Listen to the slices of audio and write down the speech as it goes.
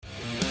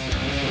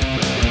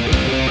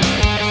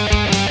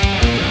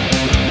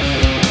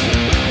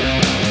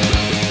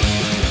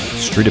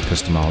street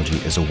epistemology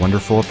is a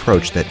wonderful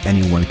approach that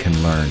anyone can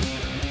learn.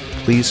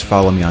 Please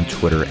follow me on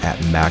Twitter at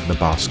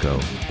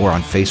MagnaBosco or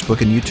on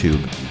Facebook and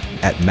YouTube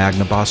at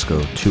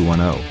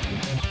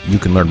MagnaBosco210. You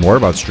can learn more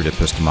about street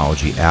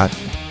epistemology at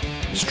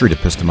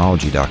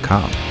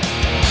streetepistemology.com.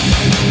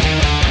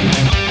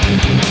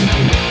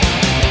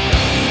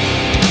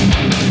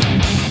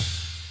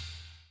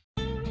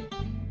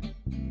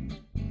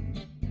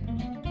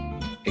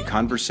 A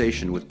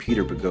conversation with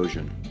Peter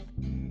Boghossian.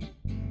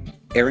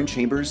 Aaron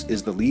Chambers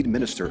is the lead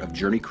minister of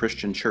Journey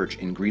Christian Church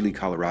in Greeley,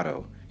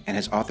 Colorado, and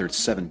has authored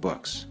 7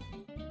 books.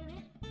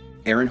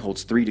 Aaron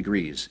holds 3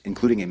 degrees,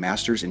 including a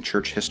master's in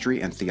church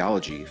history and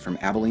theology from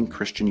Abilene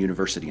Christian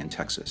University in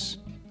Texas.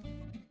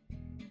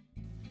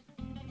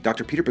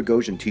 Dr. Peter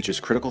Boghossian teaches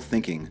critical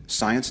thinking,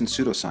 science and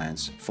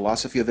pseudoscience,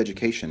 philosophy of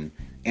education,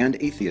 and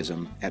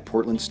atheism at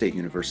Portland State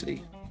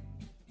University.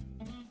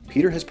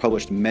 Peter has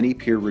published many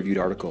peer-reviewed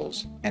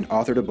articles and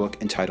authored a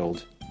book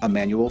entitled A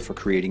Manual for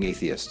Creating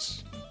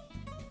Atheists.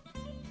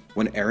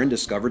 When Aaron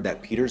discovered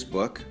that Peter's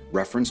book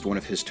referenced one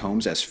of his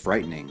tomes as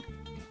frightening,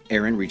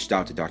 Aaron reached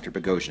out to Dr.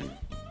 Boghossian.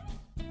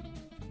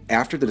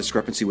 After the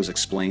discrepancy was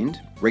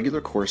explained,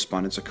 regular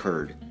correspondence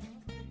occurred.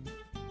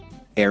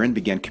 Aaron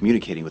began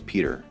communicating with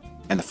Peter,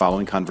 and the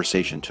following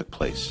conversation took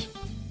place.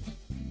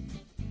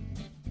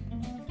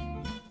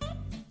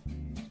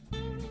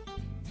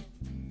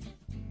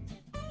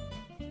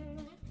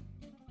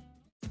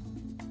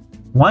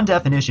 One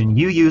definition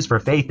you use for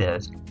faith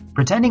is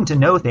pretending to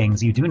know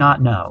things you do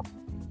not know.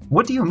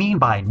 What do you mean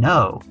by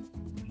know?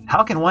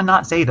 How can one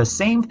not say the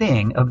same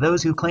thing of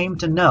those who claim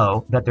to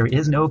know that there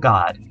is no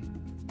God?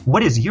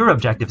 What is your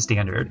objective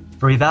standard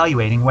for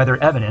evaluating whether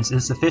evidence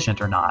is sufficient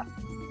or not?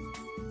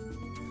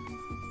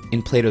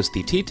 In Plato's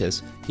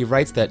Theaetetus, he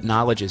writes that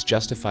knowledge is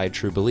justified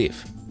true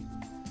belief.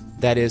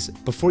 That is,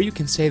 before you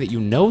can say that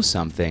you know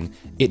something,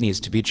 it needs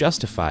to be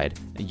justified.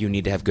 You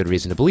need to have good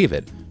reason to believe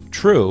it.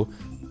 True,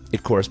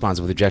 it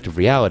corresponds with objective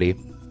reality,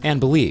 and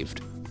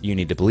believed. You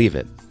need to believe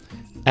it.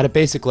 At a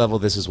basic level,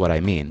 this is what I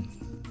mean.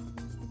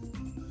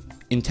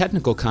 In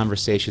technical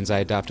conversations, I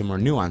adopt a more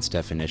nuanced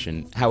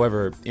definition.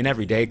 However, in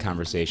everyday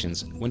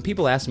conversations, when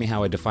people ask me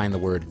how I define the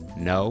word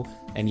know,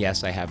 and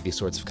yes, I have these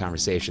sorts of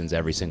conversations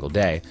every single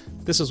day,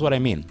 this is what I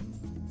mean.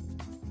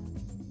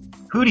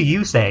 Who do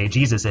you say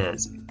Jesus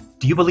is?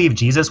 Do you believe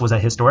Jesus was a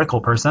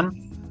historical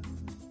person?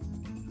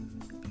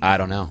 I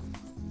don't know.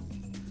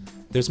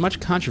 There's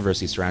much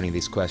controversy surrounding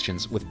these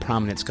questions, with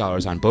prominent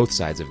scholars on both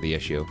sides of the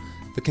issue.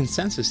 The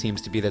consensus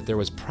seems to be that there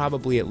was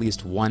probably at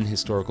least one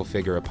historical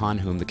figure upon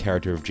whom the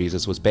character of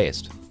Jesus was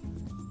based.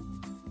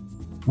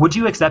 Would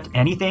you accept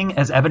anything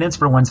as evidence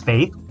for one's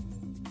faith?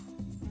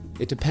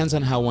 It depends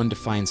on how one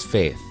defines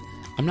faith.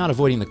 I'm not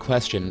avoiding the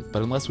question,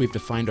 but unless we've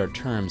defined our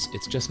terms,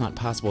 it's just not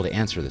possible to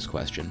answer this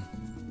question.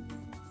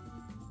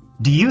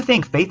 Do you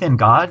think faith in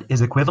God is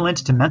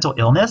equivalent to mental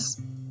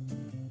illness?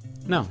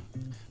 No,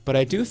 but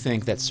I do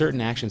think that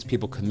certain actions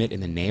people commit in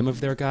the name of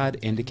their God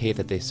indicate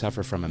that they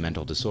suffer from a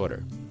mental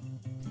disorder.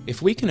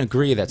 If we can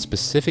agree that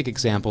specific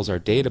examples are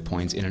data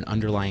points in an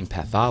underlying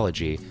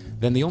pathology,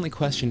 then the only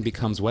question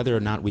becomes whether or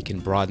not we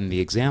can broaden the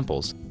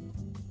examples.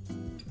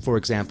 For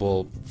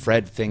example,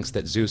 Fred thinks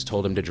that Zeus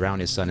told him to drown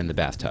his son in the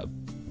bathtub.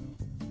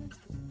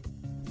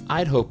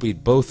 I'd hope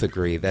we'd both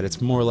agree that it's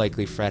more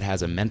likely Fred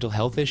has a mental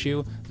health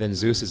issue than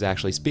Zeus is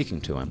actually speaking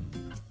to him.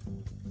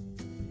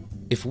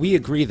 If we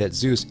agree that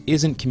Zeus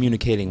isn't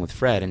communicating with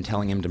Fred and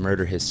telling him to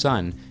murder his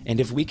son, and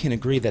if we can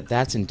agree that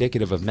that's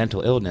indicative of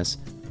mental illness,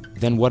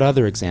 then what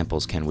other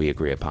examples can we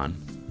agree upon?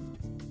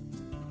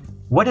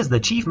 What is the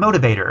chief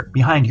motivator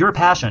behind your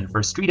passion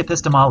for street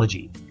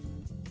epistemology?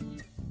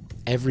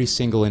 Every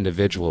single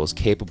individual is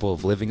capable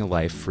of living a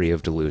life free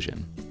of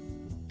delusion.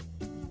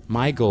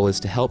 My goal is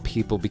to help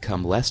people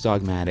become less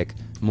dogmatic,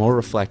 more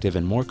reflective,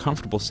 and more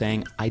comfortable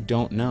saying, I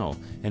don't know,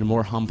 and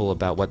more humble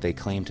about what they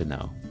claim to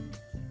know.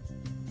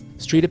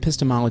 Street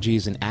epistemology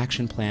is an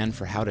action plan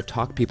for how to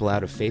talk people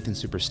out of faith and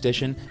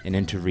superstition and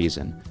into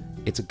reason.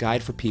 It's a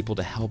guide for people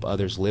to help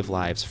others live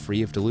lives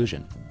free of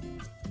delusion.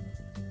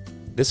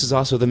 This is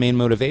also the main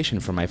motivation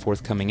for my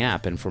forthcoming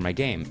app and for my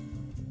game.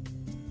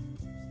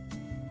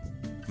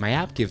 My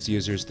app gives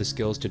users the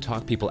skills to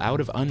talk people out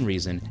of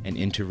unreason and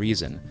into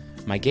reason.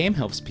 My game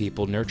helps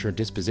people nurture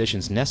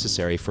dispositions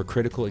necessary for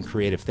critical and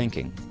creative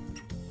thinking.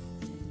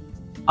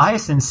 I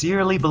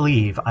sincerely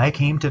believe I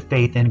came to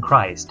faith in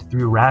Christ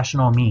through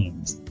rational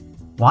means.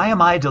 Why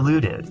am I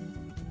deluded?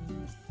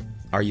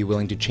 Are you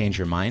willing to change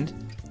your mind?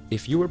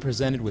 If you were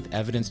presented with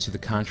evidence to the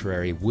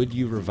contrary, would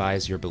you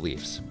revise your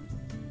beliefs?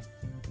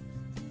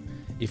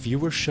 If you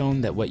were shown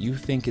that what you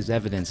think is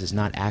evidence is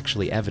not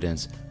actually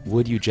evidence,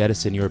 would you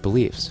jettison your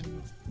beliefs?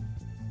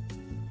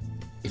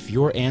 If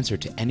your answer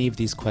to any of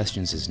these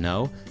questions is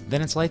no,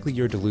 then it's likely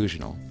you're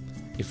delusional.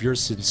 If your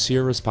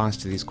sincere response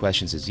to these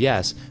questions is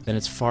yes, then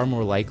it's far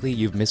more likely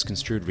you've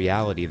misconstrued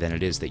reality than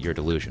it is that you're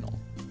delusional.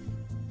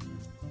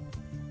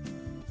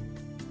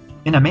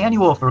 In a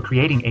manual for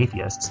creating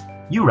atheists,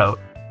 you wrote,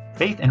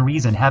 "Faith and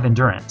reason have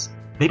endurance.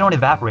 They don't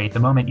evaporate the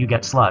moment you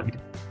get slugged.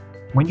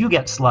 When you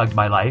get slugged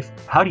by life,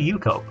 how do you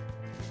cope?"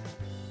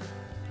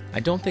 I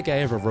don't think I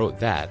ever wrote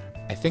that.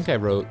 I think I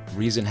wrote,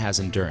 reason has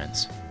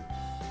endurance.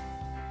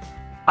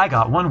 I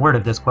got one word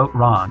of this quote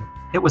wrong.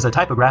 It was a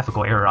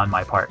typographical error on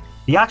my part.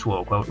 The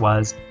actual quote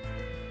was,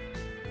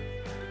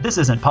 "This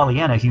isn't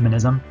Pollyanna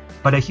humanism,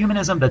 but a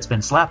humanism that's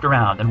been slapped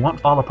around and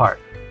won't fall apart.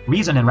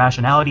 Reason and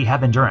rationality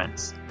have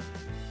endurance.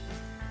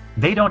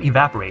 They don't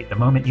evaporate the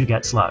moment you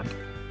get slugged,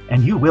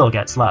 and you will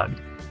get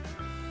slugged."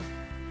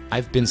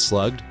 I've been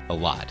slugged a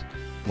lot.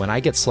 When I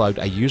get slugged,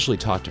 I usually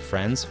talk to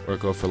friends, or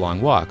go for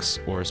long walks,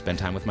 or spend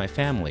time with my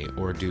family,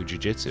 or do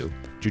jujitsu.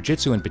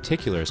 Jujitsu in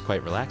particular is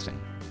quite relaxing.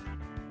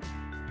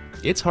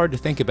 It's hard to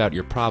think about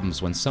your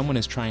problems when someone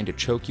is trying to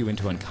choke you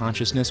into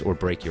unconsciousness or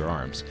break your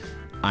arms.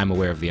 I'm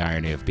aware of the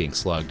irony of being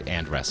slugged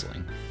and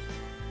wrestling.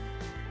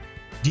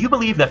 Do you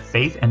believe that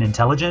faith and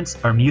intelligence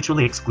are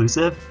mutually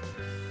exclusive?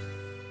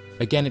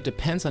 Again, it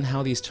depends on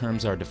how these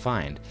terms are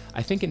defined.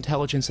 I think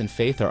intelligence and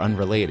faith are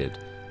unrelated.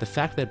 The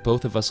fact that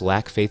both of us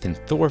lack faith in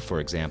Thor, for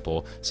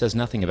example, says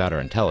nothing about our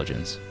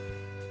intelligence.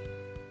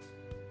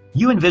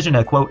 You envision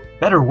a, quote,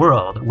 better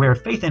world where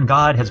faith in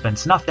God has been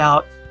snuffed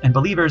out and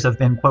believers have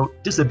been,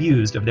 quote,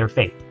 disabused of their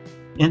faith.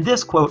 In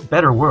this, quote,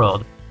 better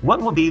world,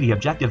 what will be the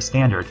objective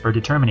standard for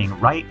determining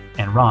right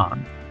and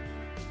wrong?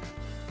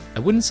 I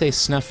wouldn't say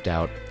snuffed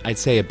out, I'd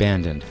say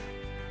abandoned.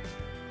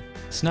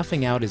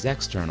 Snuffing out is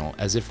external,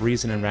 as if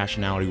reason and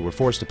rationality were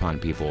forced upon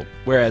people,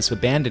 whereas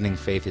abandoning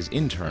faith is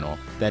internal,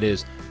 that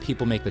is,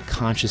 people make the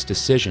conscious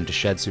decision to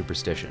shed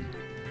superstition.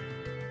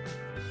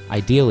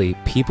 Ideally,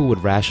 people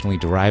would rationally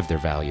derive their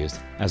values,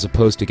 as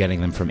opposed to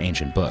getting them from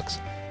ancient books.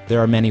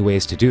 There are many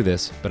ways to do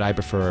this, but I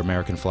prefer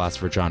American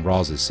philosopher John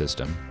Rawls's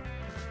system.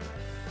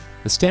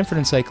 The Stanford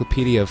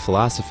Encyclopedia of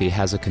Philosophy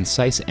has a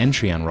concise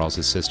entry on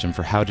Rawls's system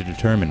for how to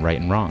determine right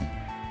and wrong.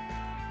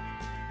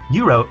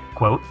 You wrote,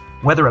 quote,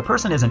 "Whether a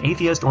person is an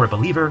atheist or a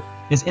believer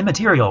is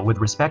immaterial with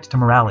respect to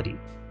morality.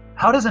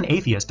 How does an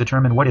atheist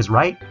determine what is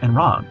right and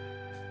wrong?"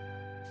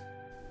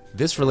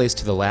 This relates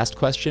to the last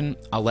question.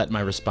 I'll let my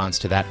response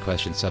to that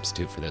question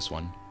substitute for this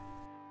one.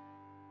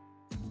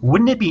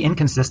 Wouldn't it be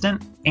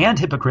inconsistent and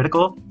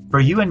hypocritical for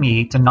you and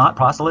me to not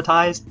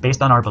proselytize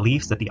based on our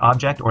beliefs that the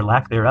object or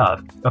lack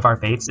thereof of our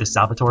faiths is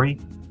salvatory?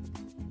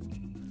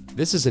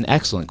 This is an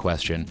excellent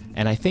question,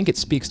 and I think it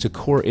speaks to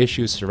core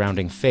issues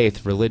surrounding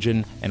faith,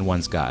 religion, and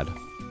one's God.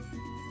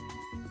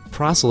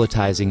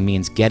 Proselytizing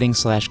means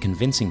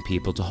getting/convincing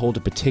people to hold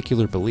a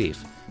particular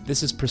belief.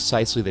 This is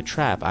precisely the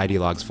trap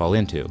ideologues fall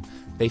into.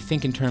 They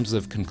think in terms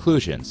of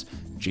conclusions,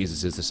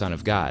 Jesus is the Son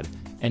of God,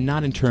 and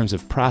not in terms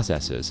of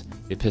processes,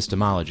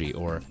 epistemology,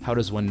 or how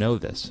does one know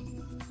this?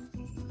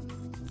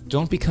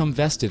 Don't become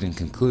vested in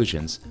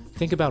conclusions.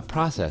 Think about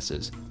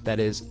processes, that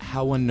is,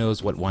 how one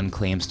knows what one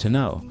claims to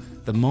know.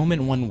 The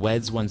moment one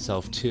weds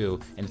oneself to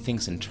and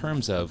thinks in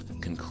terms of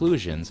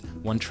conclusions,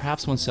 one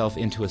traps oneself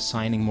into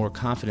assigning more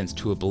confidence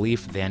to a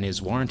belief than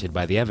is warranted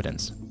by the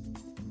evidence.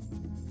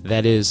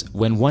 That is,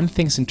 when one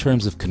thinks in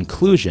terms of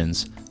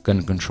conclusions,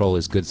 gun control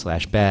is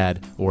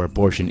good/bad, or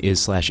abortion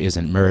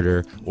is/isn't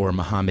murder, or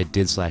Muhammad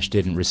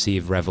did/didn't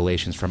receive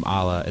revelations from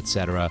Allah,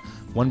 etc.,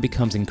 one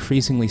becomes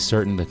increasingly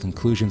certain the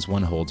conclusions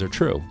one holds are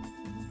true.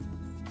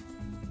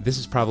 This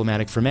is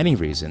problematic for many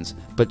reasons,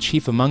 but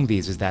chief among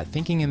these is that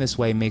thinking in this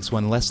way makes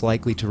one less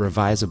likely to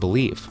revise a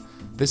belief.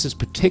 This is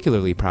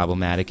particularly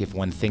problematic if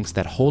one thinks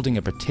that holding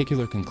a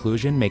particular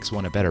conclusion makes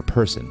one a better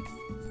person.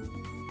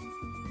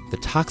 The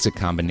toxic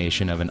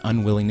combination of an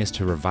unwillingness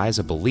to revise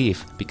a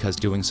belief because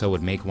doing so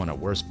would make one a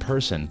worse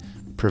person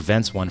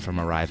prevents one from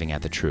arriving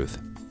at the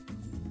truth.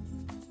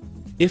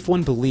 If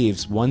one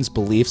believes one's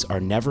beliefs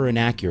are never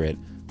inaccurate,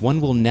 one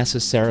will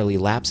necessarily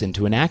lapse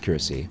into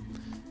inaccuracy.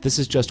 This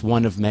is just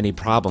one of many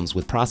problems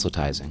with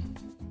proselytizing.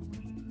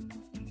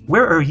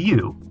 Where are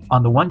you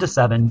on the 1 to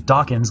 7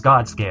 Dawkins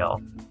God scale?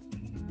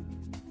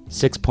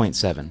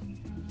 6.7.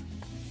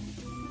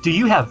 Do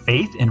you have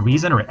faith in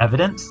reason or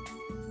evidence?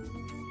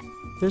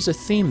 There's a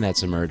theme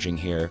that's emerging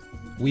here.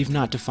 We've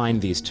not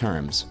defined these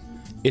terms.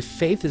 If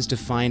faith is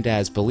defined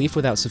as belief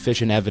without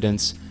sufficient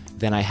evidence,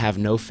 then I have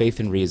no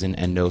faith in reason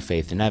and no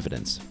faith in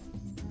evidence.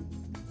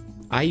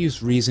 I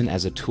use reason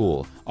as a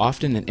tool,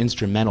 often an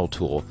instrumental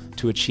tool,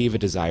 to achieve a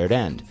desired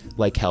end,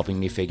 like helping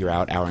me figure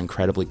out our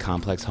incredibly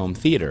complex home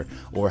theater,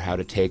 or how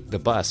to take the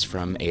bus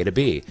from A to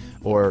B,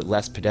 or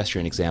less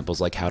pedestrian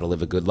examples like how to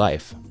live a good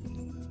life.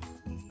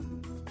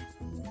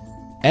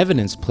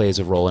 Evidence plays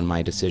a role in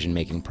my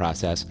decision-making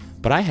process,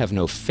 but I have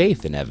no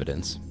faith in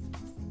evidence.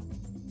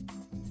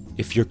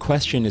 If your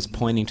question is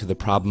pointing to the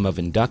problem of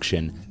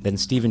induction, then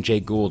Stephen Jay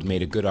Gould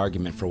made a good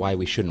argument for why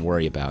we shouldn't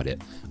worry about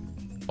it.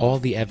 All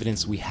the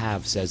evidence we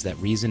have says that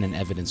reason and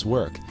evidence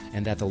work,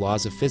 and that the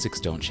laws of physics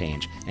don't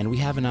change, and we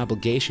have an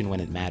obligation when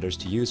it matters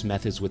to use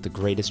methods with the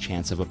greatest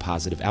chance of a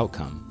positive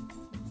outcome.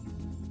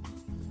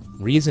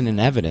 Reason and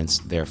evidence,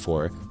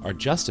 therefore, are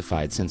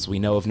justified since we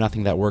know of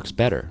nothing that works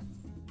better.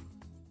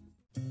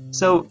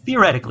 So,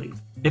 theoretically,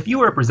 if you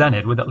were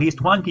presented with at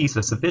least one piece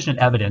of sufficient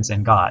evidence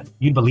in God,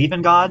 you'd believe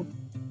in God?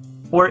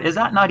 Or is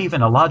that not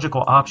even a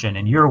logical option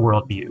in your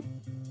worldview?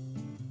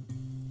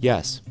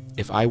 Yes,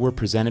 if I were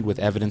presented with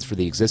evidence for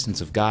the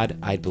existence of God,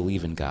 I'd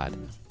believe in God.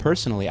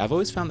 Personally, I've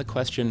always found the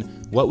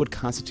question, what would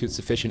constitute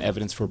sufficient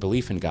evidence for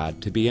belief in God,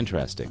 to be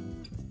interesting.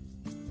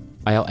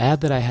 I'll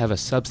add that I have a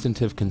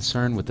substantive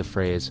concern with the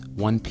phrase,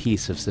 one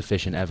piece of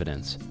sufficient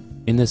evidence.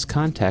 In this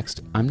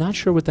context, I'm not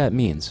sure what that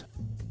means.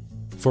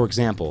 For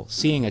example,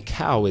 seeing a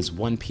cow is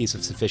one piece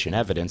of sufficient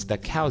evidence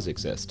that cows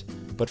exist.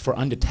 But for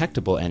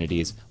undetectable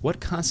entities,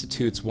 what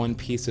constitutes one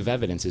piece of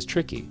evidence is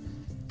tricky.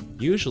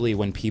 Usually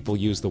when people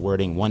use the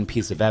wording one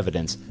piece of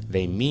evidence,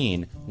 they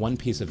mean one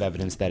piece of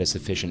evidence that is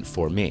sufficient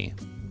for me.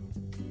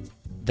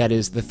 That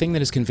is, the thing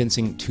that is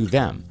convincing to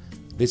them.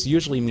 This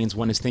usually means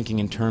one is thinking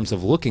in terms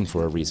of looking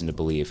for a reason to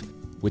believe,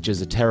 which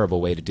is a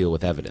terrible way to deal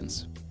with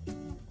evidence.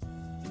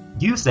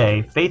 You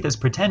say faith is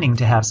pretending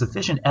to have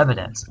sufficient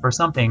evidence for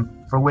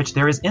something for which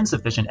there is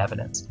insufficient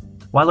evidence,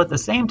 while at the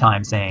same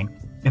time saying,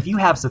 if you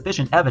have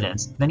sufficient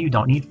evidence, then you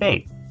don't need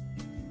faith.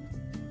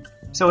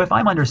 So if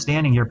I'm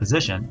understanding your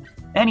position,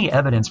 any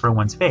evidence for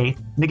one's faith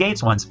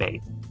negates one's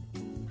faith.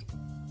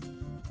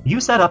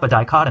 You set up a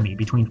dichotomy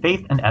between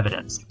faith and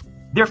evidence.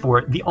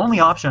 Therefore, the only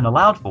option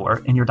allowed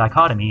for in your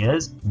dichotomy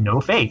is no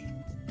faith.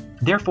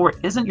 Therefore,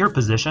 isn't your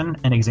position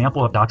an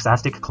example of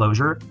doxastic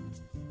closure?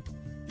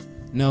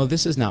 No,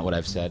 this is not what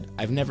I've said.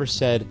 I've never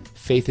said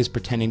faith is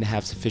pretending to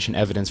have sufficient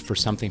evidence for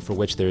something for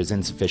which there is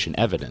insufficient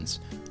evidence.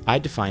 I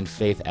define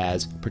faith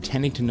as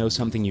pretending to know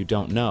something you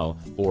don't know,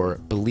 or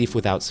belief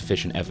without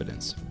sufficient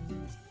evidence.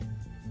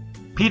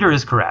 Peter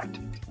is correct.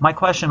 My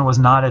question was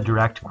not a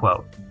direct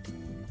quote.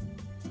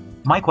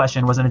 My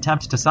question was an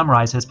attempt to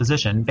summarize his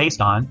position based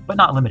on, but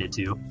not limited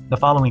to, the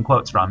following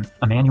quotes from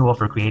A Manual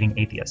for Creating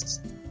Atheists.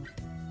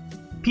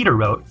 Peter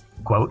wrote,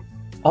 quote,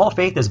 "All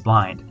faith is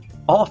blind.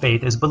 All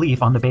faith is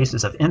belief on the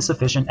basis of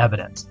insufficient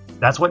evidence.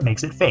 That's what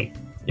makes it faith.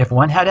 If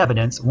one had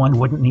evidence, one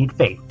wouldn't need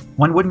faith.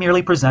 One would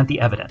merely present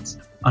the evidence."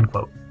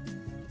 Unquote.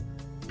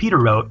 Peter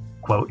wrote,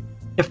 quote,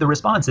 "If the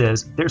response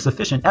is, there's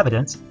sufficient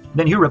evidence,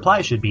 then your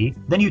reply should be,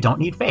 then you don't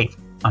need faith."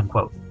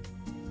 Unquote.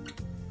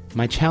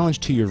 My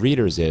challenge to your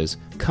readers is,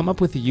 come up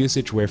with a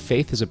usage where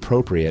faith is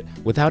appropriate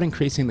without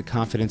increasing the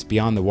confidence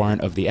beyond the warrant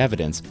of the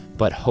evidence,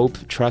 but hope,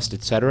 trust,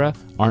 etc.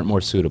 aren't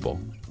more suitable.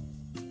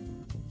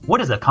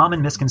 What is a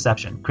common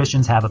misconception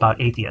Christians have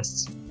about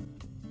atheists?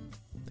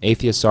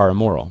 Atheists are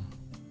immoral.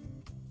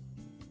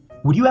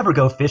 Would you ever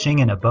go fishing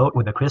in a boat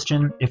with a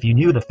Christian if you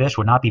knew the fish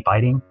would not be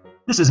biting?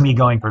 This is me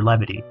going for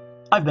levity.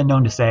 I've been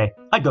known to say,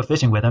 I'd go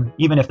fishing with him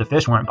even if the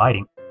fish weren't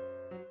biting.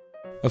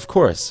 Of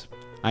course,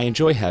 I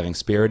enjoy having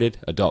spirited,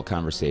 adult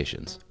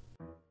conversations.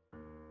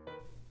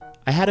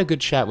 I had a good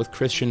chat with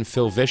Christian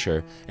Phil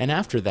Vischer, and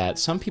after that,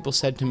 some people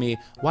said to me,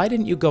 "Why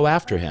didn't you go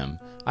after him?"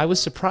 I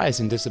was surprised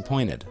and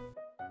disappointed.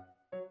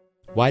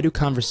 Why do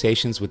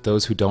conversations with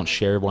those who don't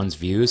share one's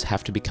views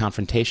have to be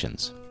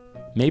confrontations?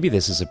 Maybe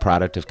this is a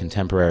product of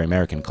contemporary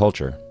American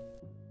culture.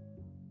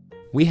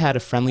 We had a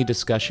friendly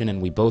discussion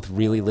and we both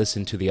really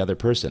listened to the other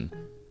person.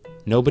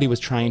 Nobody was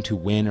trying to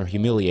win or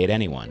humiliate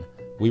anyone.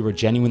 We were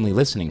genuinely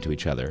listening to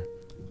each other.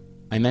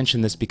 I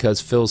mention this because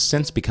Phil's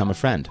since become a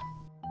friend.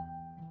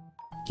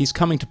 He's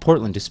coming to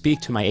Portland to speak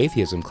to my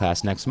atheism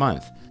class next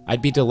month.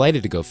 I'd be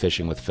delighted to go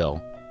fishing with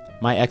Phil.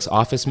 My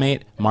ex-office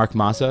mate, Mark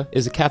Massa,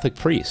 is a Catholic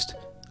priest.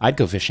 I'd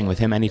go fishing with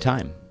him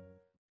anytime.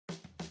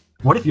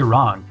 What if you're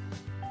wrong?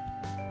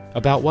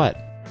 About what?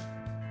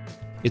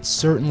 It's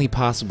certainly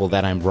possible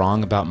that I'm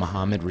wrong about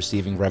Muhammad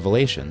receiving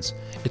revelations.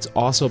 It's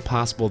also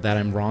possible that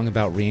I'm wrong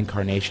about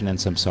reincarnation and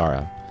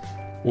samsara,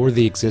 or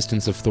the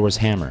existence of Thor's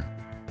hammer,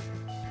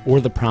 or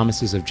the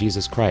promises of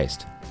Jesus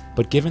Christ.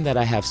 But given that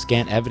I have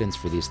scant evidence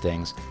for these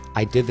things,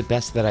 I did the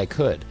best that I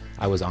could.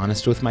 I was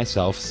honest with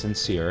myself,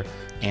 sincere,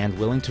 and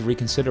willing to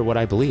reconsider what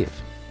I believe.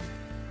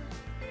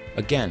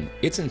 Again,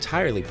 it's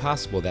entirely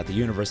possible that the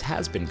universe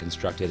has been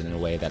constructed in a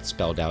way that's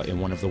spelled out in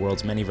one of the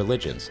world's many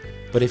religions.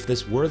 But if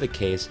this were the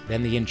case,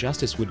 then the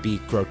injustice would be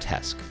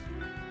grotesque.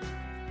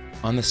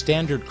 On the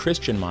standard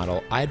Christian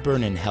model, I'd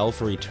burn in hell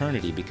for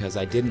eternity because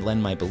I didn't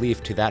lend my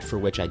belief to that for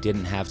which I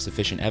didn't have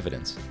sufficient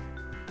evidence.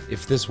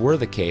 If this were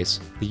the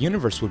case, the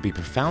universe would be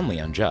profoundly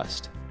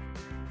unjust.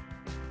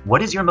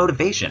 What is your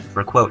motivation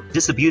for, quote,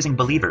 disabusing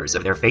believers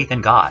of their faith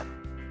in God?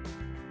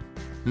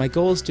 My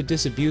goal is to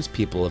disabuse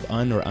people of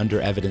un- or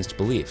under-evidenced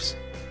beliefs.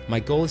 My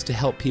goal is to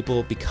help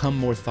people become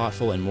more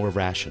thoughtful and more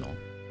rational.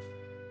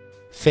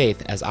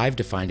 Faith, as I've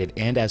defined it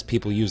and as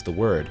people use the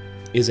word,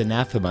 is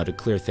anathema to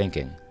clear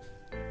thinking.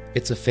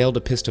 It's a failed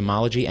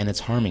epistemology and it's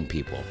harming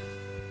people.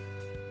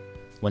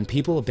 When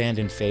people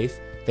abandon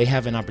faith, they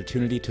have an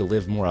opportunity to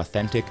live more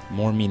authentic,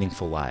 more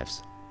meaningful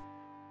lives.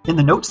 In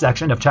the notes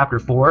section of Chapter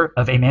 4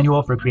 of A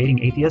Manual for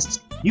Creating Atheists,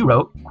 you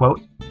wrote, quote,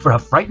 "For a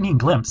frightening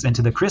glimpse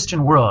into the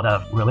Christian world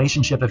of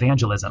relationship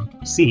evangelism,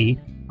 see,"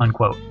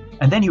 unquote.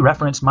 And then you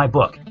referenced my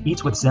book,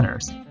 Eats with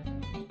Sinners.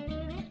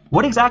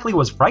 What exactly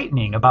was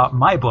frightening about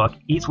my book,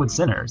 Eats with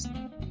Sinners?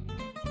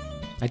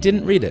 I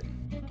didn't read it.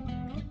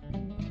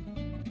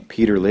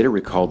 Peter later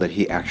recalled that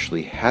he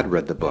actually had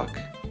read the book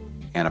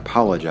and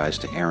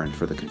apologized to Aaron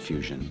for the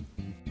confusion.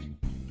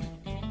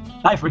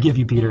 I forgive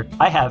you, Peter.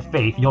 I have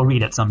faith you'll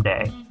read it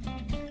someday.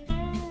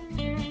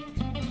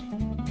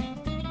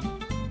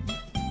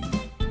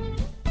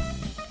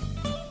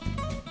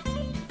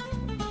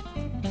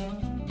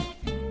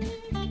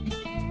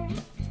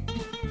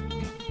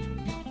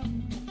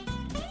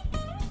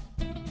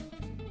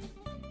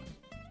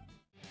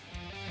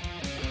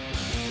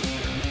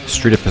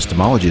 Street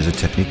epistemology is a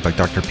technique by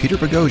Dr. Peter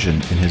Boghossian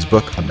in his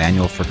book A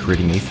Manual for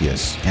Creating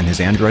Atheists and his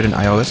Android and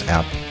iOS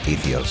app,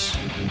 Atheos.